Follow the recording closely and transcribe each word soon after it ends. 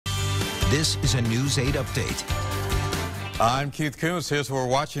This is a News 8 update. I'm Keith Coons. Here's what we're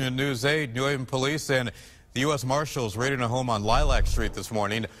watching at News 8. New Haven Police and the U.S. Marshals raiding a home on Lilac Street this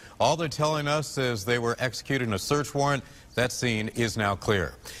morning. All they're telling us is they were executing a search warrant. That scene is now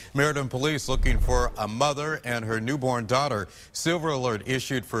clear. Meriden Police looking for a mother and her newborn daughter. Silver alert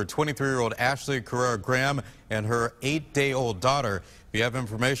issued for 23-year-old Ashley Carrera Graham and her 8-day-old daughter. If you have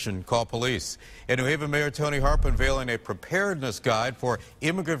information, call police. And New Haven Mayor Tony Harp unveiling a preparedness guide for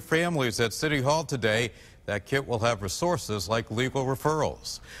immigrant families at City Hall today. That kit will have resources like legal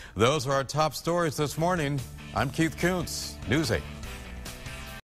referrals. Those are our top stories this morning. I'm Keith Kuntz, News 8.